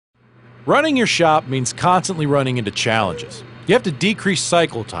Running your shop means constantly running into challenges. You have to decrease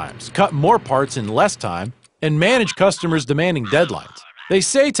cycle times, cut more parts in less time, and manage customers' demanding deadlines. They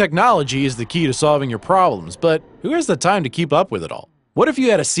say technology is the key to solving your problems, but who has the time to keep up with it all? What if you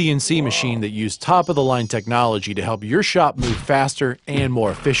had a CNC machine that used top-of-the-line technology to help your shop move faster and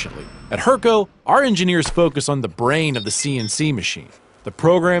more efficiently? At Hurco, our engineers focus on the brain of the CNC machine, the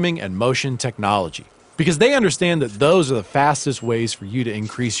programming and motion technology, because they understand that those are the fastest ways for you to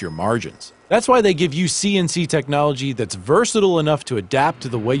increase your margins. That's why they give you CNC technology that's versatile enough to adapt to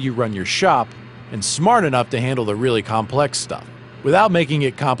the way you run your shop and smart enough to handle the really complex stuff, without making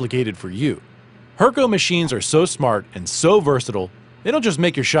it complicated for you. Hurco machines are so smart and so versatile, they don't just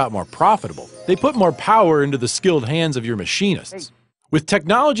make your shop more profitable, they put more power into the skilled hands of your machinists. With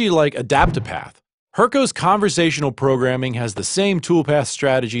technology like AdaptiPath, Hurco's conversational programming has the same toolpath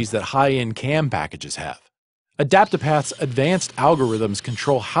strategies that high-end CAM packages have. AdaptiPath's advanced algorithms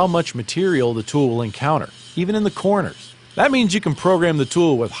control how much material the tool will encounter, even in the corners. That means you can program the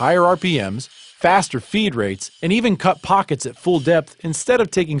tool with higher RPMs, faster feed rates, and even cut pockets at full depth instead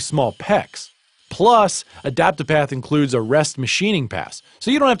of taking small pecks. Plus, AdaptiPath includes a rest machining pass,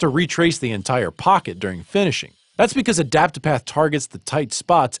 so you don't have to retrace the entire pocket during finishing. That's because AdaptiPath targets the tight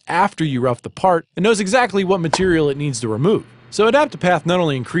spots after you rough the part and knows exactly what material it needs to remove. So AdaptiPath not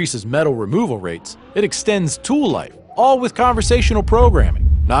only increases metal removal rates, it extends tool life, all with conversational programming.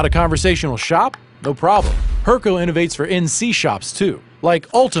 Not a conversational shop? No problem. Hurco innovates for NC shops too, like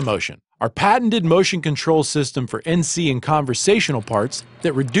Ultimotion, our patented motion control system for NC and conversational parts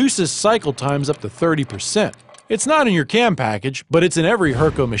that reduces cycle times up to 30%. It's not in your CAM package, but it's in every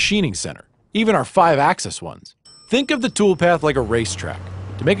Hurco machining center, even our 5-axis ones. Think of the toolpath like a racetrack.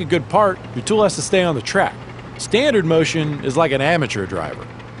 To make a good part, your tool has to stay on the track. Standard motion is like an amateur driver.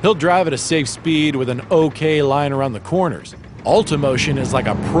 He'll drive at a safe speed with an okay line around the corners. Ultimotion is like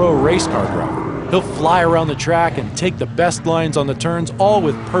a pro race car driver. He'll fly around the track and take the best lines on the turns, all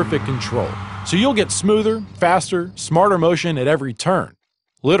with perfect control. So you'll get smoother, faster, smarter motion at every turn.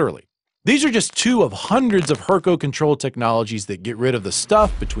 Literally. These are just two of hundreds of Hurco control technologies that get rid of the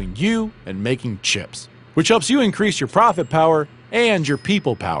stuff between you and making chips, which helps you increase your profit power and your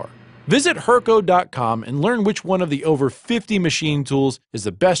people power. Visit Hurco.com and learn which one of the over 50 machine tools is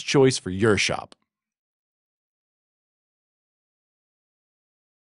the best choice for your shop.